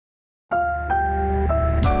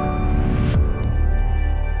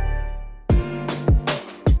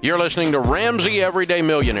You're listening to Ramsey Everyday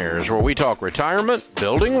Millionaires, where we talk retirement,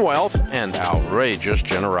 building wealth, and outrageous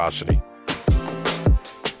generosity.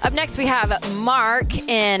 Up next, we have Mark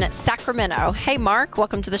in Sacramento. Hey, Mark,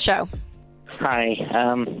 welcome to the show. Hi.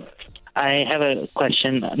 I have a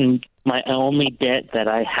question. My only debt that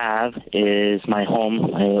I have is my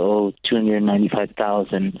home. I owe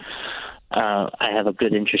 $295,000. I have a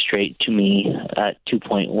good interest rate to me at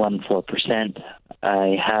 2.14%.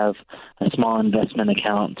 I have a small investment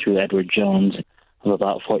account through Edward Jones of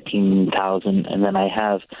about $14,000, and then I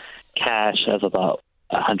have cash of about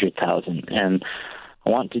 $100,000. And I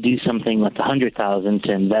want to do something with $100,000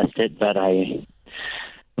 to invest it, but I'm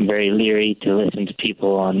very leery to listen to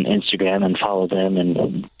people on Instagram and follow them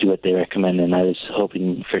and do what they recommend, and I was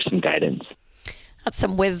hoping for some guidance. That's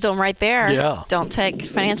some wisdom right there. Yeah. Don't take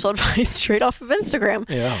financial advice straight off of Instagram.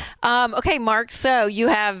 Yeah. Okay, Mark, so you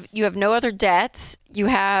have no other debts. You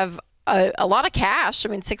have a lot of cash. I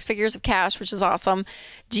mean, 6 figures of cash, which is awesome.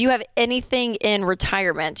 Do you have anything in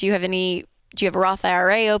retirement? Do you have a Roth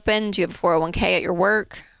IRA open? Do you have a 401k at your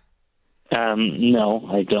work? No,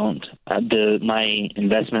 I don't. My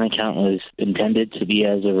investment account was intended to be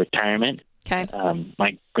as a retirement. Okay.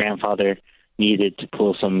 My grandfather needed to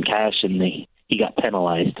pull some cash, and he got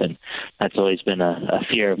penalized, and that's always been a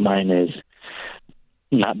fear of mine, is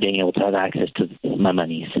not being able to have access to my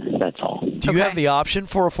monies. That's all. Do you have the option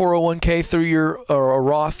for a 401k through or a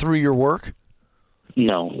Roth through your work?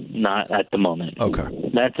 No, not at the moment.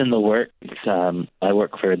 Okay. That's in the works. I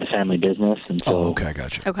work for the family business, and so okay,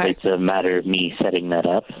 gotcha. Okay. It's a matter of me setting that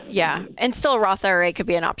up. Yeah, and still a Roth IRA could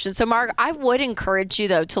be an option. So, Mark, I would encourage you,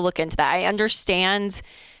 though, to look into that. I understand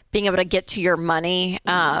being able to get to your money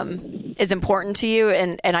is important to you,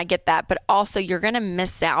 and I get that. But also, you're going to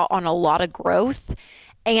miss out on a lot of growth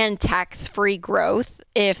and tax-free growth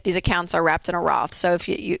if these accounts are wrapped in a Roth. So if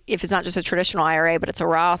it's not just a traditional IRA, but it's a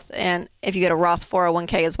Roth, and if you get a Roth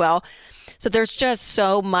 401k as well. So there's just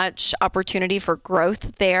so much opportunity for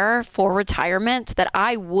growth there for retirement that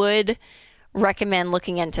I would recommend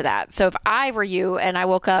looking into that. So if I were you and I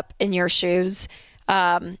woke up in your shoes,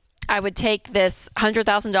 I would take this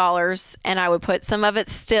 $100,000 and I would put some of it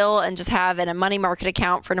still and just have in a money market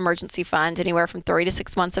account for an emergency fund, anywhere from 3 to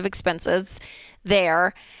 6 months of expenses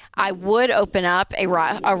there. I would open up a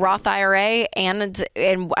Roth IRA, and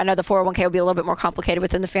I know the 401k will be a little bit more complicated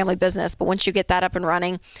within the family business, but once you get that up and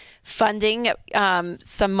running, funding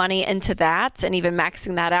some money into that and even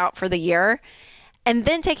maxing that out for the year, and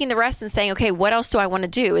then taking the rest and saying, okay, what else do I want to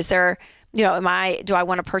do? Is there, do I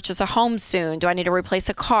want to purchase a home soon? Do I need to replace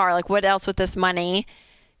a car? Like, what else with this money?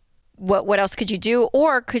 What else could you do?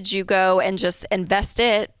 Or could you go and just invest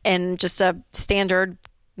it in just a standard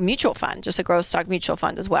mutual fund, just a growth stock mutual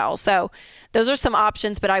fund as well? So those are some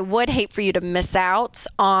options, but I would hate for you to miss out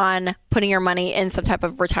on putting your money in some type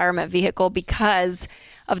of retirement vehicle because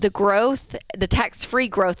of the growth, the tax-free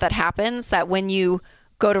growth that happens, that when you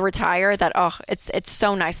go to retire, that, it's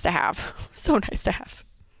so nice to have. So nice to have.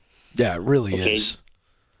 Yeah, it really is.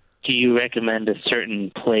 Do you recommend a certain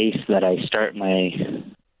place that I start my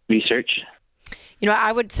research?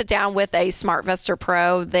 I would sit down with a SmartVestor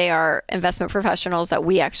Pro. They are investment professionals that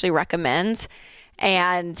we actually recommend,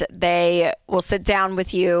 and they will sit down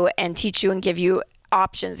with you and teach you and give you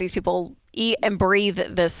options. These people eat and breathe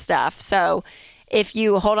this stuff. So if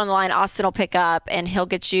you hold on the line, Austin will pick up and he'll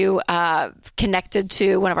get you connected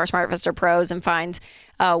to one of our SmartVestor Pros and find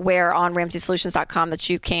where on RamseySolutions.com that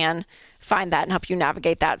you can find that and help you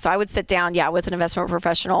navigate that. So I would sit down, with an investment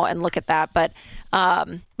professional and look at that. But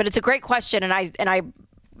it's a great question, and I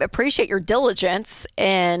appreciate your diligence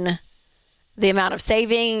in the amount of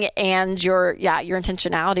saving and your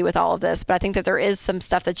intentionality with all of this. But I think that there is some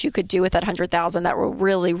stuff that you could do with that $100,000 that will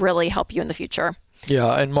really, really help you in the future.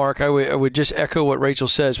 Yeah, and Mark, I would just echo what Rachel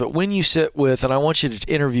says, but when you sit with, and I want you to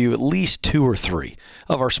interview at least 2 or 3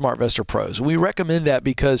 of our SmartVestor Pros. We recommend that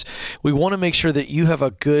because we want to make sure that you have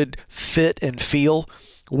a good fit and feel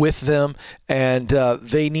with them, and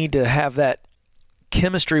they need to have that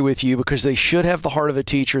chemistry with you because they should have the heart of a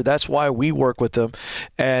teacher. That's why we work with them,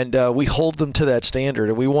 and we hold them to that standard,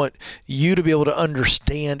 and we want you to be able to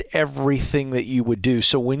understand everything that you would do.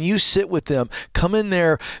 So when you sit with them, come in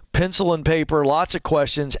there, pencil and paper, lots of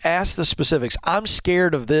questions, ask the specifics. I'm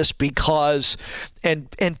scared of this because, and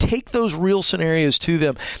take those real scenarios to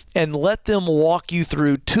them and let them walk you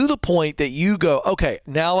through to the point that you go, okay,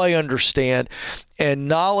 now I understand. And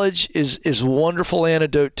knowledge is a wonderful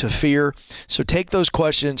antidote to fear. So take those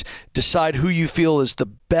questions, decide who you feel is the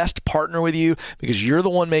best partner with you because you're the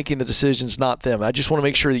one making the decisions, not them. I just want to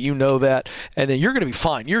make sure that you know that, and then you're going to be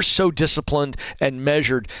fine. You're so disciplined and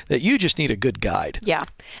measured that you just need a good guide. Yeah.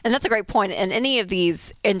 And that's a great point. In any of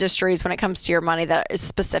these industries, when it comes to your money that is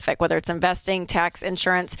specific, whether it's investing, tax,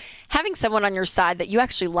 insurance, having someone on your side that you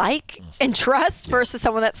actually like and trust versus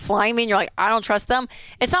someone that's slimy and you're like, I don't trust them.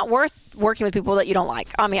 It's not worth working with people that you don't like.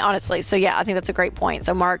 I mean, honestly. So yeah, I think that's a great point.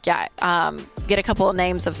 So Mark, get a couple of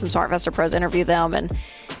names of some SmartVestor pros, interview them, and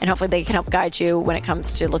hopefully they can help guide you when it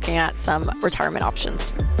comes to looking at some retirement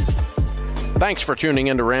options. Thanks for tuning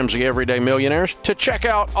into Ramsey Everyday Millionaires. To check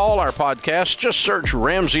out all our podcasts, just search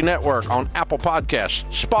Ramsey Network on Apple Podcasts,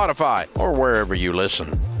 Spotify, or wherever you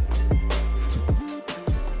listen.